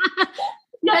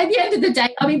 At the end of the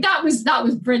day, I mean, that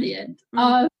was brilliant.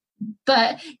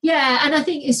 But yeah, and I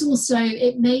think it's also,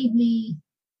 it made me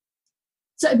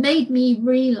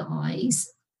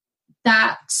realise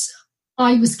that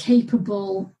I was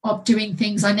capable of doing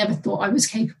things I never thought I was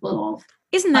capable of.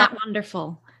 Isn't that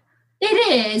wonderful?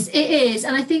 It is.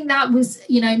 And I think that was,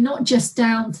 not just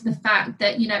down to the fact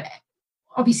that,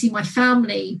 obviously my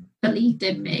family believed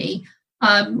in me,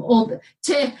 or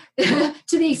to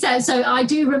the extent. So I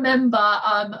do remember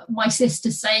my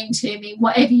sister saying to me,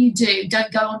 whatever you do,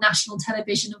 don't go on national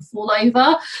television and fall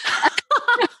over.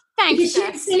 Thanks.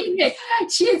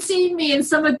 She had seen me in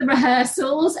some of the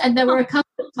rehearsals, and there were a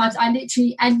couple of times I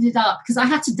literally ended up, because I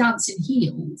had to dance in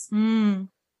heels.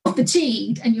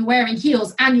 Fatigued, and you're wearing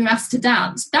heels and you're asked to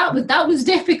dance. That was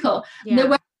difficult. There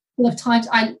were a couple of times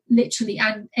I literally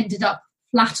ended up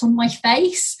flat on my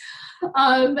face.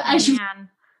 And she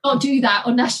not do that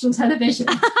on national television.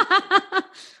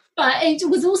 But it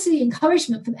was also the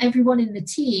encouragement from everyone in the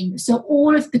team. So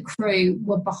all of the crew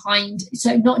were behind.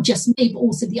 So not just me, but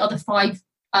also the other 5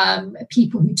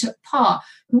 people who took part,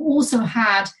 who also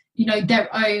had, their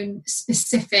own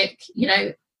specific,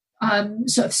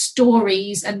 sort of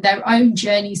stories and their own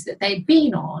journeys that they'd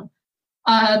been on.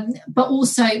 But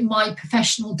also my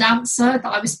professional dancer that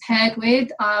I was paired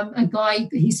with, a guy,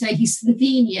 he's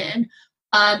Slovenian.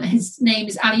 His name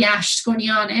is Aljaž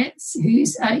Skorjanec,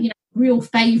 who's real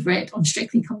favourite on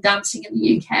Strictly Come Dancing in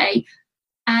the UK.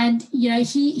 And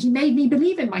he made me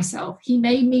believe in myself. He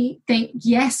made me think,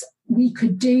 yes, we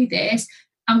could do this,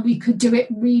 and we could do it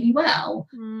really well.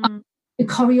 The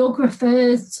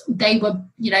choreographers, they were,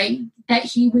 that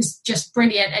he was just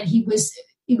brilliant, and he was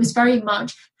very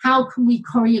much, how can we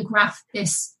choreograph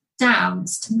this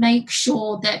dance to make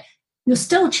sure that you're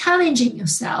still challenging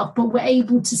yourself, but we're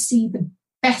able to see the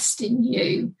best in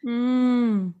you.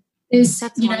 That's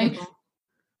wonderful.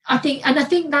 I think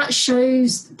that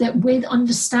shows that with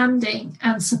understanding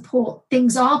and support,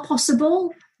 things are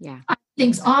possible.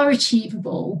 Things are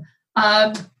achievable.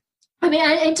 I mean,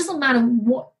 it doesn't matter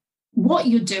what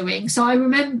you're doing. So I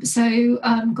remember, this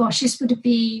would have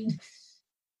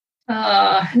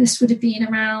been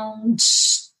around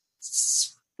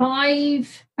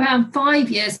 5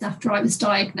 years after I was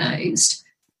diagnosed.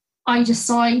 I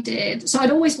decided, so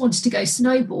I'd always wanted to go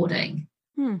snowboarding.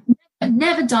 I'd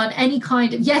never done any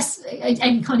kind of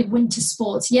winter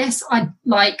sports. Yes, I'd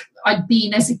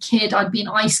been, as a kid, I'd been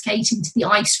ice skating to the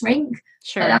ice rink.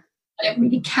 Sure. I don't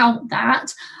really count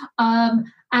that.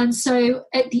 And so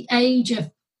at the age of,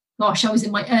 I was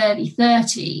in my early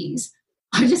 30s,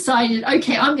 I decided,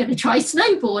 okay, I'm going to try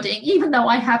snowboarding, even though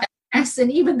I have MS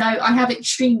and even though I have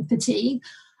extreme fatigue.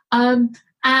 And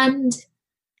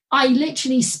I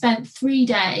literally spent 3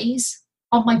 days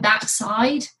on my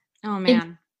backside. Oh,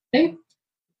 man.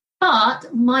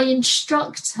 But my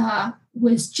instructor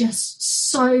was just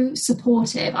so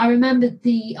supportive. I remember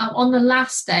on the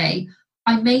last day,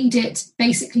 I made it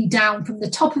basically down from the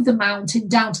top of the mountain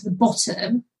down to the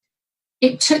bottom.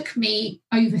 It took me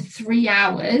over 3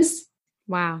 hours.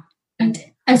 Wow. And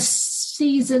a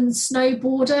seasoned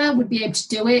snowboarder would be able to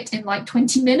do it in like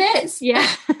 20 minutes. Yeah.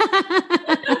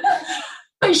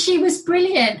 But she was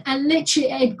brilliant. And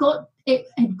literally it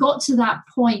had got to that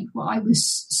point where I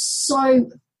was so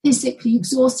physically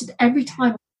exhausted. Every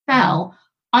time I fell,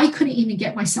 I couldn't even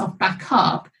get myself back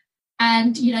up.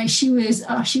 And, she was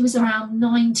around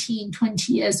 19,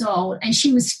 20 years old, and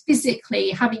she was physically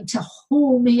having to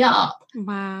haul me up.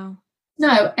 Wow.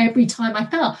 No, every time I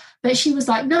fell. But she was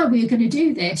like, no, we're going to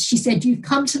do this. She said, you've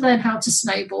come to learn how to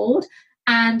snowboard,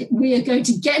 and we are going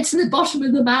to get to the bottom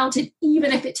of the mountain,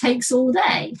 even if it takes all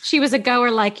day. She was a goer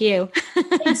like you.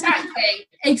 Exactly.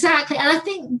 And I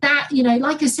think that,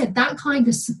 like I said, that kind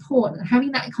of support and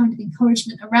having that kind of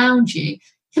encouragement around you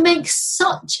can make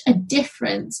such a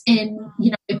difference in,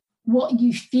 what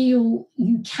you feel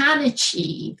you can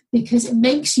achieve, because it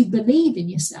makes you believe in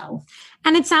yourself.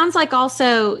 And it sounds like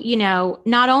also,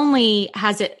 not only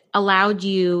has it allowed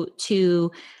you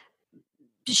to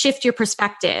shift your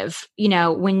perspective,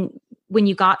 when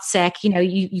you got sick,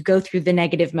 you go through the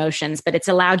negative motions, but it's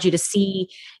allowed you to see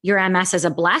your MS as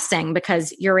a blessing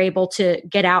because you're able to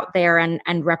get out there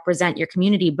and represent your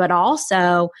community, but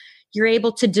also you're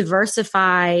able to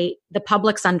diversify the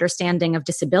public's understanding of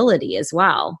disability as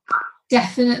well.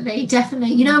 Definitely.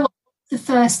 The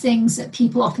first things that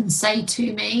people often say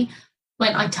to me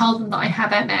when I tell them that I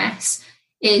have MS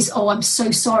is, oh, I'm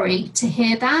so sorry to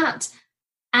hear that.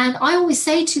 And I always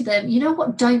say to them, you know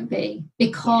what, don't be,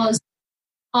 because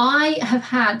I have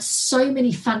had so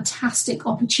many fantastic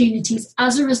opportunities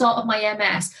as a result of my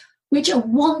MS, which are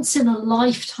once in a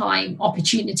lifetime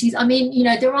opportunities. I mean,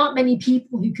 there aren't many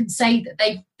people who can say that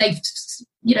they've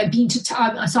been to,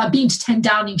 so I've been to 10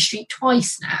 Downing Street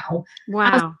twice now.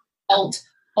 Wow. As a result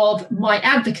of my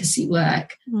advocacy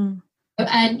work. And,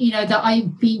 that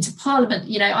I've been to Parliament,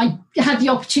 I had the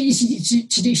opportunity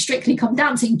to do Strictly Come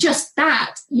Dancing. Just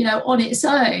that, on its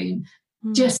own,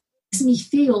 just makes me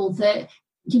feel that,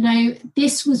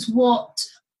 this was what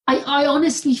I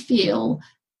honestly feel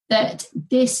that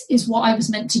this is what I was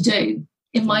meant to do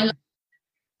in my life.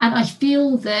 And I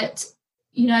feel that,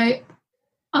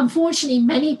 unfortunately,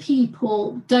 many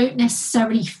people don't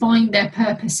necessarily find their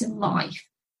purpose in life.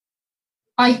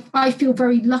 I feel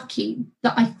very lucky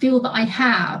that I feel that I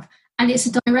have, and it's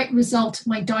a direct result of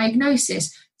my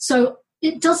diagnosis. So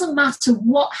it doesn't matter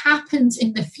what happens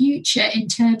in the future in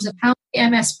terms of how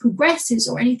MS progresses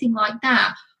or anything like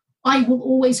that, I will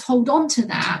always hold on to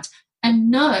that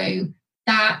and know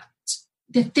that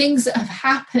the things that have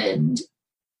happened,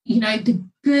 the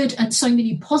good and so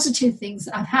many positive things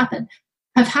that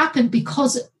have happened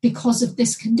because of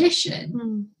this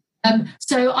condition.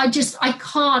 So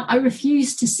I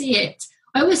refuse to see it.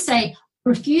 I always say, I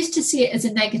refuse to see it as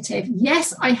a negative.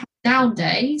 Yes, I have down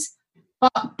days,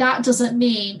 but that doesn't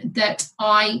mean that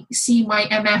I see my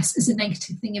MS as a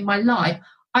negative thing in my life.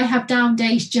 I have down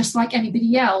days just like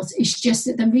anybody else. It's just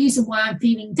that the reason why I'm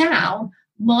feeling down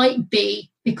might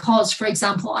be because, for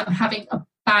example, I'm having a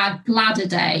bad bladder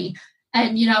day,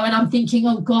 and and I'm thinking,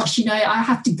 oh gosh, I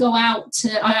have to go out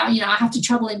I have to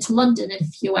travel into London in a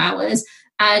few hours,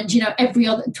 and every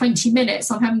other 20 minutes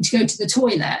I'm having to go to the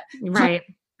toilet. Right.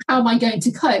 How am I going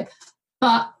to cope?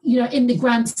 But in the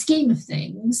grand scheme of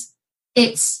things,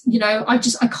 it's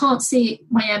I can't see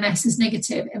my MS as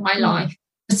negative in my life.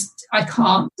 I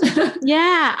can't.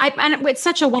 Yeah. And it's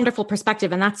such a wonderful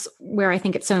perspective. And that's where I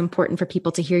think it's so important for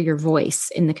people to hear your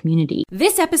voice in the community.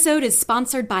 This episode is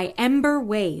sponsored by Ember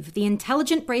Wave, the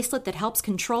intelligent bracelet that helps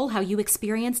control how you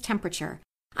experience temperature.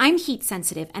 I'm heat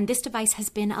sensitive, and this device has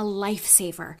been a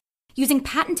lifesaver. Using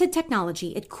patented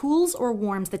technology, it cools or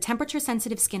warms the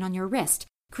temperature-sensitive skin on your wrist,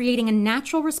 creating a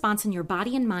natural response in your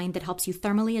body and mind that helps you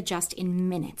thermally adjust in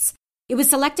minutes. It was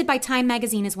selected by Time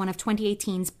magazine as one of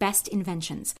 2018's best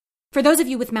inventions. For those of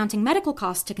you with mounting medical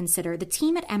costs to consider, the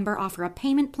team at Ember offer a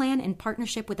payment plan in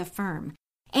partnership with Affirm.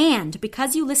 And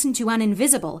because you listen to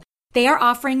Uninvisible, they are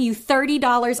offering you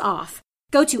 $30 off.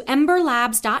 Go to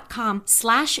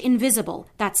emberlabs.com/invisible,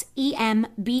 that's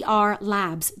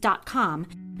EMBRlabs.com,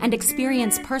 and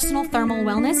experience personal thermal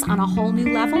wellness on a whole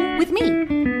new level with me.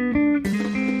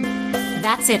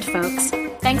 That's it, folks.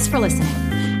 Thanks for listening.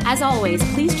 As always,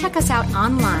 please check us out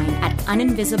online at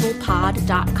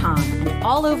uninvisiblepod.com and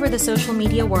all over the social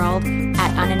media world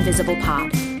at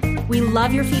uninvisiblepod. We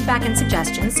love your feedback and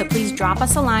suggestions, so please drop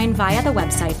us a line via the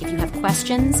website if you have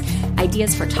questions,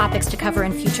 ideas for topics to cover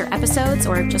in future episodes,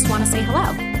 or just want to say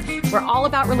hello. We're all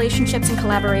about relationships and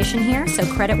collaboration here, so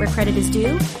credit where credit is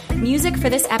due. Music for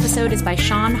this episode is by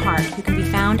Sean Hart, who can be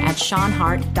found at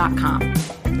seanhart.com.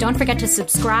 Don't forget to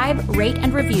subscribe, rate,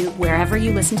 and review wherever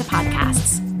you listen to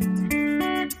podcasts.